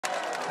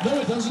No,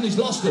 it doesn't. He's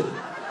lost it.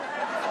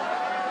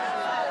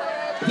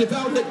 Have you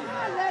found it?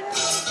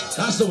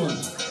 That's the one.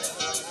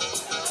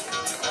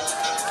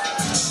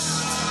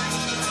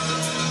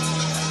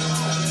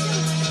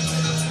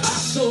 I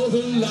saw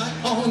the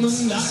light on the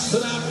night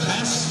that I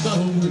passed by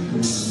window.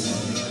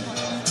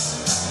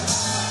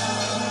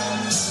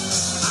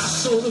 I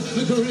saw the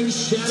flickering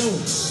shadow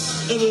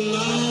of a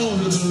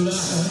long little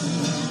light.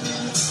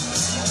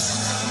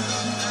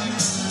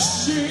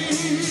 She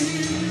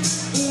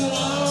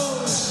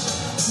was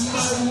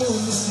my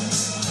woman.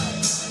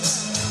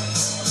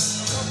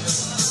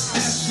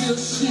 As she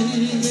see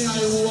me, I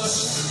was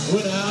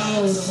went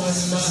out of my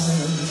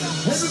mind.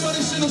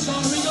 Everybody sing a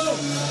song, we go.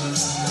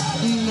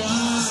 My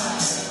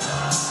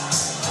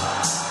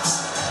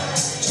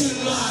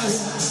tonight.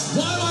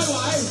 Why?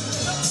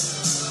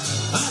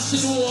 I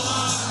said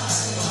why?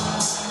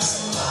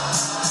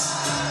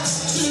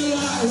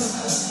 Tonight.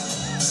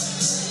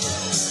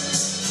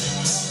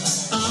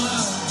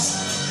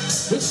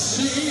 It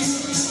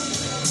seemed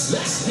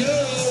that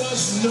girl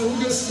was no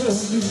good for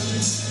me,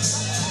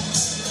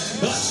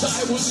 but I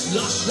was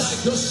lost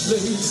like a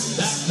slave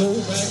that no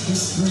man could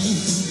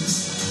free.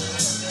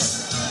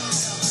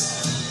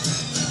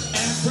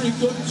 Every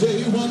good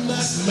day when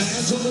that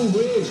man took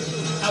away,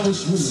 I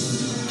was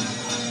with.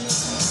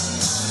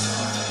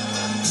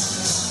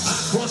 I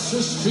crossed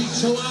the street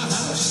to our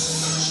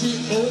house, she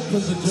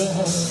opened the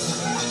door.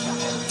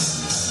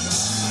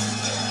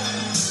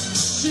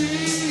 She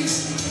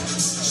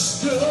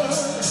Delilah,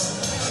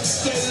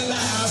 I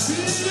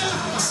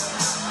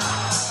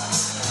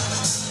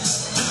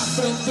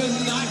felt the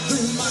knife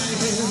in my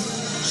hand.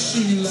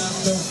 She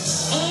laughed at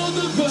all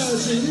the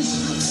virgins.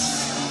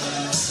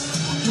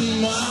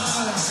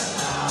 My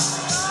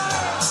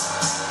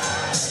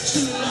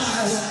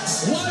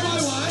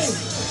Delilah, why?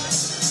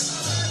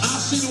 I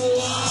said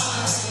why?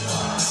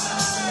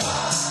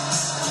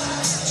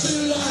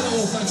 Delilah,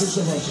 oh, thank you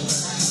so much.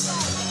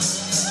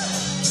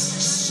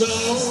 So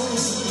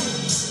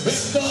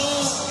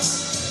before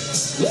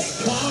they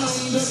come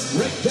to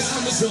break down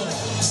the door,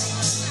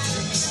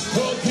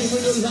 oh, give me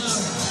the line, I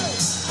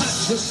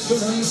just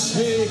couldn't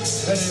take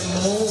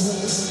anymore.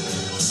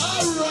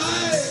 All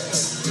right.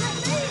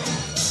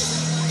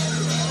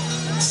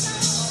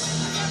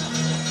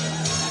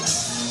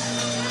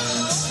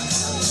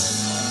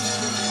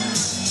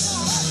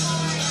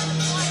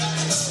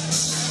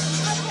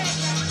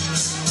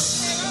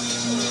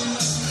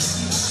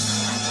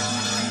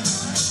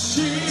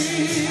 She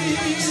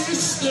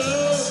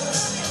stood.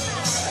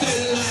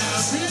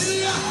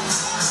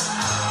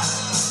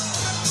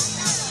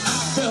 I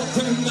felt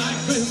the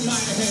knife in my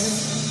hand.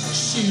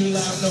 She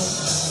laughed on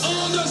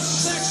all the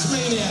sex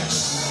maniacs.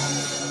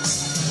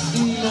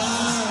 My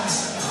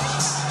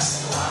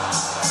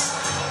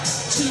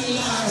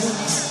Delilah,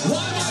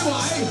 why?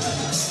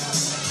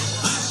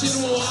 I said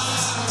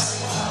why?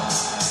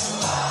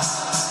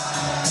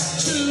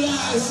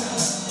 Delilah.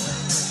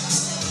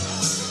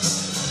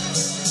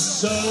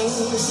 So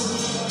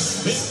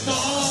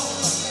before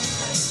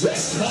they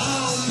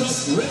come to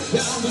break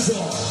down the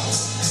door,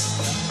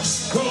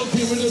 oh,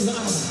 give me the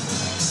line,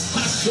 I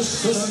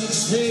just couldn't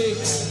take.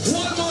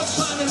 One more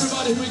time,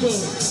 everybody, here we go.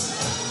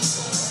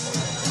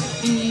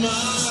 My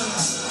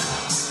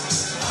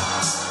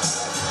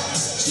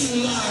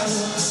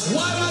Delilah,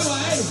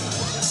 why?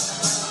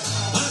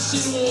 I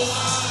said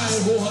why?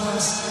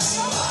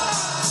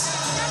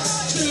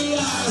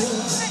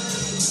 Delilah.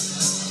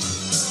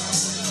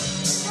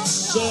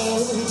 So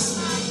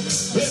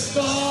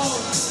before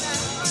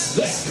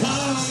they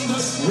come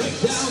to break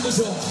down the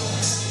door,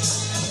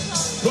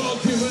 oh,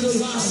 give me the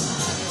line,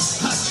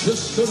 I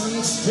just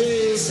couldn't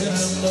take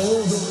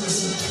anymore.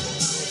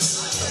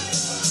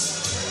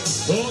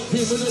 Oh,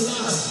 give me the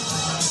line,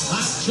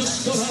 I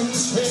just couldn't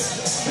take